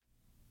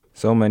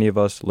So many of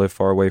us live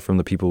far away from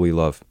the people we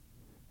love.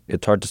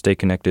 It's hard to stay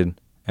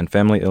connected, and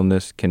family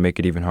illness can make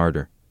it even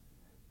harder.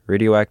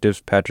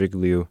 Radioactive's Patrick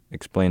Liu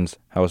explains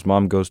how his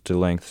mom goes to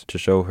lengths to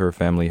show her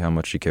family how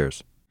much she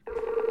cares.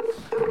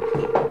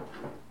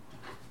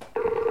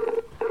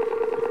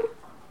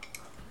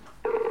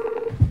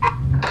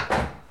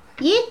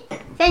 咦，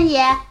三姐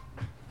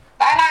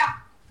来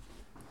啦！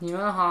你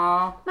们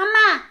好。妈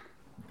妈。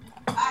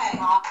哎，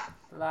好。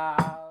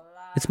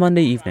 It's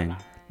Monday evening.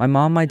 My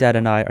mom, my dad,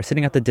 and I are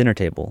sitting at the dinner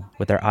table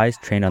with our eyes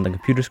trained on the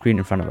computer screen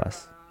in front of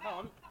us.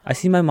 I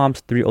see my mom's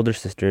 3 older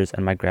sisters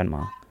and my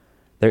grandma.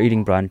 They're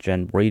eating brunch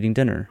and we're eating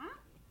dinner.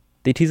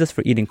 They tease us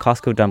for eating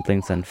Costco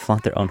dumplings and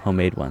flaunt their own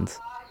homemade ones.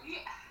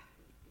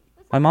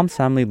 My mom's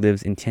family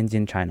lives in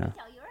Tianjin, China.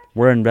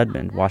 We're in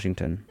Redmond,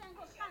 Washington.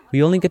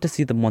 We only get to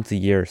see them once a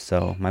year,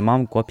 so my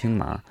mom, Guoping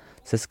Ma,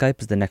 says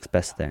Skype is the next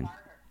best thing.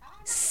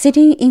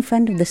 Sitting in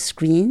front of the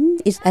screen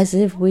is as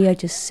if we are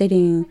just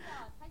sitting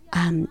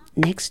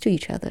next to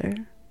each other.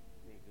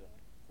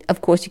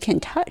 Of course, you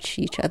can't touch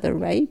each other,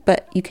 right?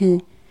 But you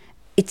can,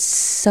 it's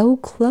so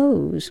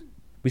close.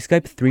 We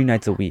Skype 3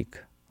 nights a week,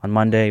 on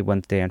Monday,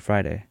 Wednesday, and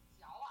Friday.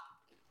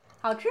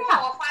 好吃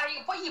啊！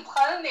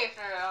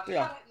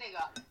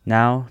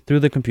 Now,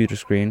 through the computer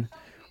screen,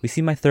 we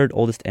see my 3rd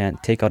oldest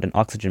aunt take out an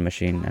oxygen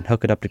machine and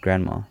hook it up to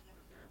Grandma.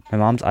 My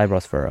mom's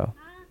eyebrows furrow.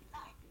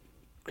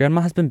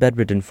 Grandma has been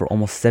bedridden for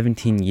almost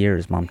 17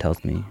 years, Mom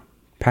tells me,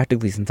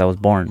 practically since I was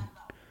born.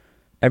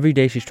 Every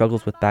day she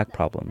struggles with back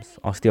problems,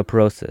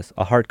 osteoporosis,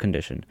 a heart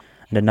condition,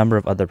 and a number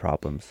of other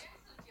problems.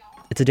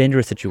 It's a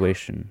dangerous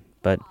situation,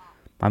 but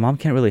my mom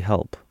can't really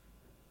help.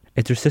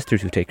 It's her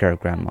sisters who take care of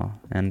Grandma,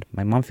 and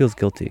my mom feels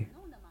guilty.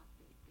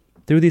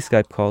 Through these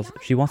Skype calls,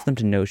 she wants them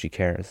to know she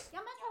cares.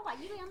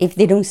 If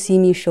they don't see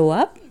me show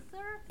up,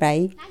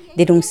 right?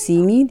 They don't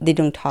see me, they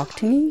don't talk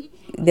to me.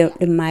 There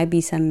might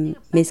be some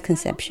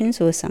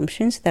misconceptions or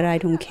assumptions that I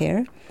don't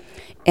care.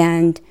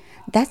 And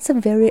that's a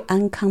very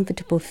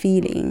uncomfortable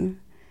feeling.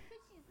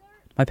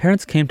 My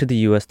parents came to the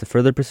U.S. to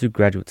further pursue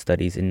graduate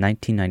studies in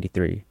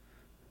 1993.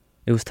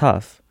 It was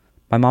tough.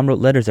 My mom wrote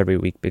letters every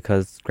week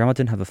because Grandma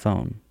didn't have a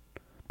phone.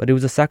 But it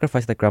was a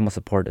sacrifice that Grandma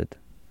supported.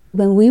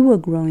 When we were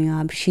growing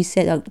up, she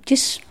said, oh,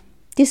 just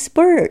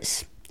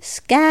disperse,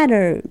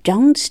 scatter,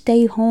 don't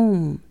stay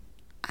home.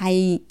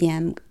 I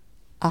am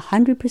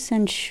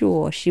 100%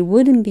 sure she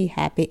wouldn't be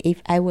happy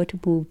if I were to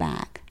move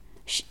back.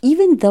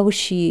 Even though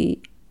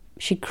she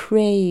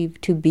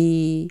craved to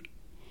be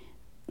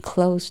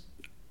close,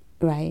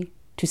 right,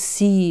 to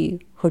see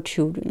her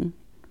children.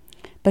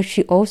 But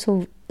she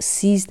also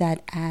sees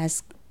that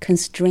as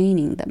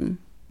constraining them.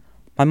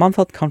 My mom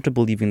felt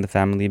comfortable leaving the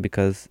family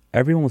because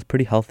everyone was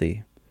pretty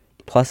healthy.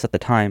 Plus, at the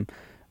time,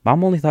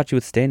 Mom only thought she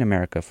would stay in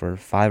America for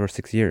 5 or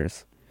 6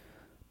 years.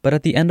 But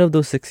at the end of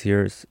those 6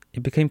 years,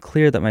 it became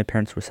clear that my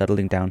parents were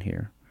settling down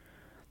here.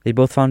 They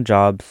both found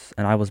jobs,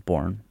 and I was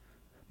born.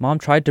 Mom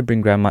tried to bring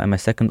Grandma and my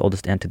 2nd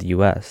oldest aunt to the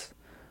U.S.,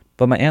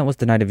 but my aunt was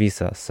denied a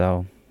visa,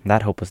 so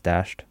that hope was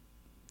dashed.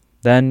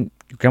 Then,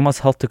 Grandma's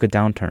health took a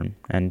downturn,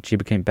 and she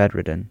became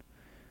bedridden.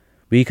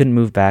 We couldn't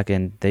move back,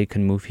 and they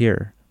couldn't move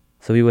here,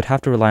 so we would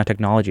have to rely on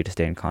technology to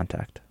stay in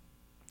contact.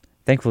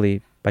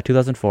 Thankfully, by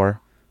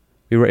 2004,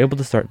 we were able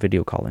to start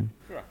video calling.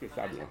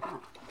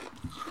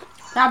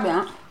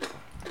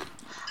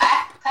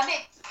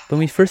 When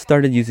we first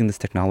started using this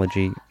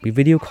technology, we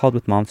video called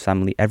with Mom's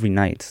family every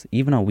night,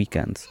 even on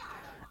weekends.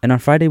 And on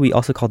Friday, we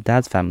also called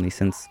Dad's family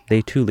since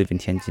they too live in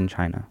Tianjin,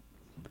 China.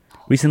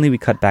 Recently, we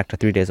cut back to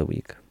 3 days a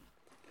week.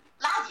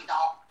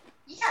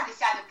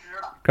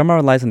 Grandma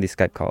relies on these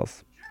Skype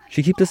calls.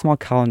 She keeps a small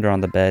calendar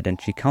on the bed and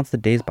she counts the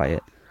days by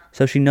it,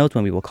 so she knows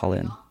when we will call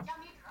in.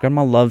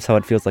 Grandma loves how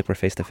it feels like we're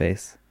face to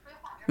face.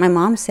 My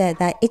mom said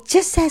that it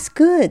just as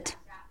good.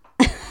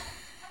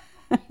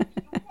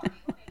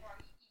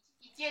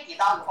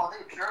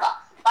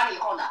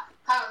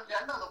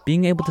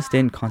 Being able to stay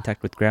in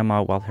contact with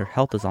Grandma while her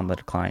health is on the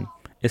decline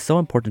is so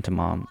important to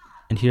Mom,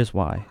 and here's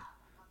why.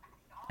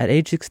 At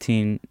age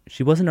 16,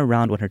 she wasn't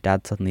around when her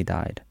dad suddenly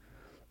died.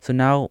 So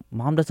now,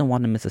 Mom doesn't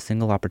want to miss a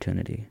single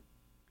opportunity.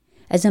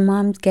 As a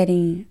mom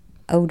getting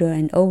older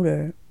and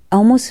older, I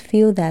almost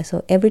feel that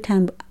so every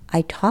time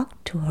I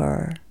talk to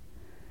her,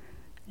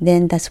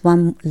 then that's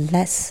one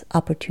less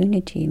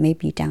opportunity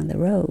maybe down the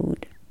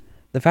road.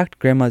 The fact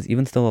Grandma is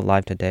even still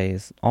alive today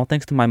is all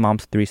thanks to my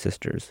mom's 3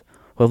 sisters,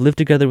 who have lived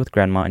together with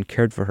Grandma and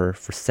cared for her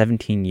for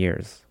 17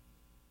 years.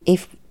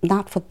 If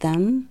not for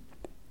them,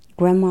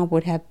 Grandma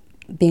would have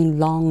been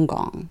long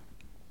gone.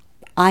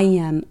 I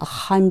am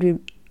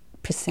 100%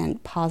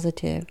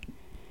 positive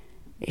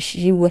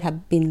she would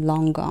have been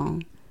long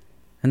gone.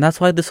 And that's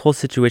why this whole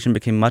situation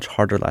became much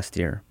harder last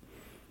year.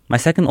 My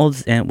 2nd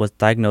oldest aunt was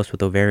diagnosed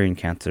with ovarian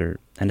cancer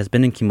and has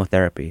been in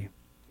chemotherapy.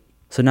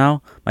 So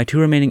now, my 2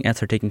 remaining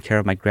aunts are taking care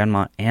of my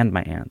grandma and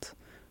my aunt.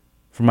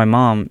 For my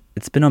mom,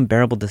 it's been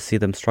unbearable to see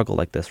them struggle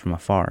like this from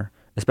afar,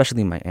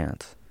 especially my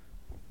aunt.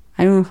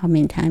 I don't know how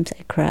many times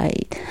I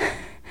cried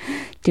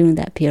during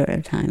that period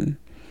of time.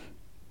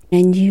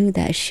 I knew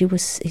that she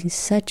was in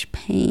such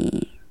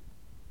pain.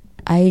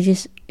 I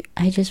just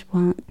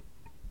want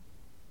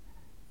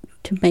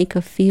to make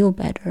her feel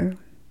better.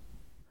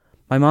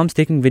 My mom's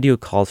taking video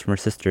calls from her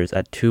sisters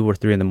at 2 or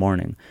 3 in the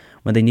morning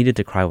when they needed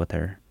to cry with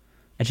her,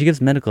 and she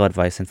gives medical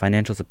advice and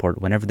financial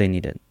support whenever they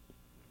need it.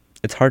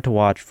 It's hard to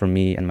watch for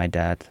me and my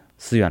dad,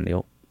 Suyuan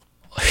Liu.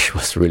 She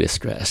was really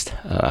stressed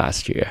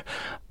last year.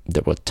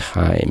 There were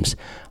times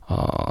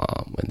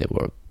when they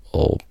were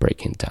all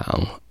breaking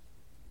down.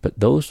 But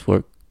those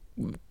were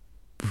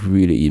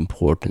really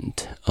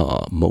important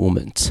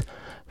moments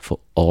for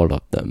all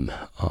of them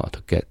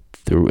to get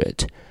through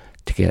it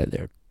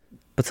together.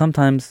 But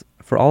sometimes,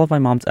 for all of my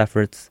mom's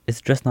efforts,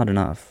 it's just not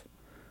enough.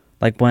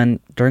 Like when,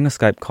 during a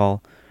Skype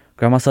call,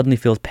 Grandma suddenly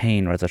feels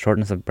pain or has a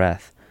shortness of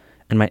breath,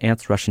 and my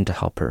aunts rush in to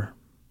help her.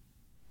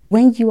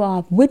 When you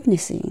are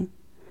witnessing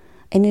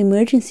an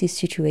emergency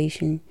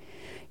situation,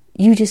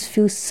 you just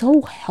feel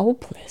so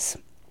helpless.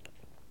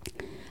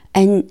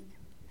 And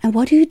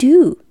what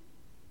do?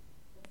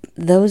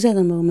 Those are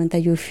the moments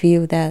that you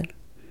feel that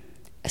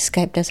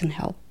Skype doesn't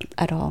help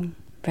at all,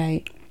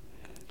 right?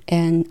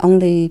 And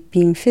only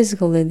being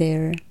physically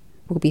there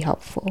will be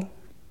helpful.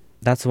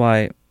 That's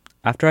why,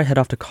 after I head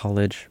off to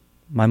college,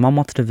 my mom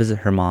wants to visit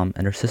her mom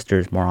and her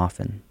sisters more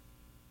often.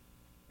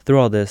 Through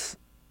all this,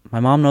 my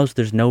mom knows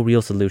there's no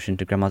real solution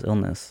to Grandma's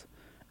illness,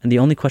 and the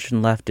only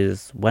question left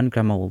is when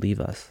Grandma will leave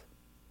us.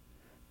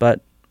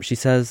 But she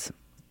says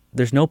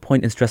there's no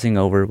point in stressing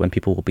over when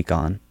people will be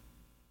gone.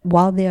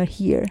 While they are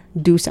here,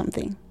 do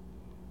something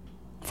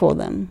for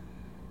them.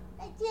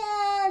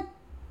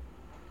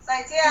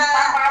 再见，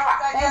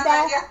拜拜。 拜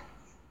拜。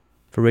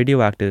 For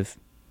Radioactive,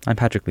 I'm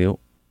Patrick Liu.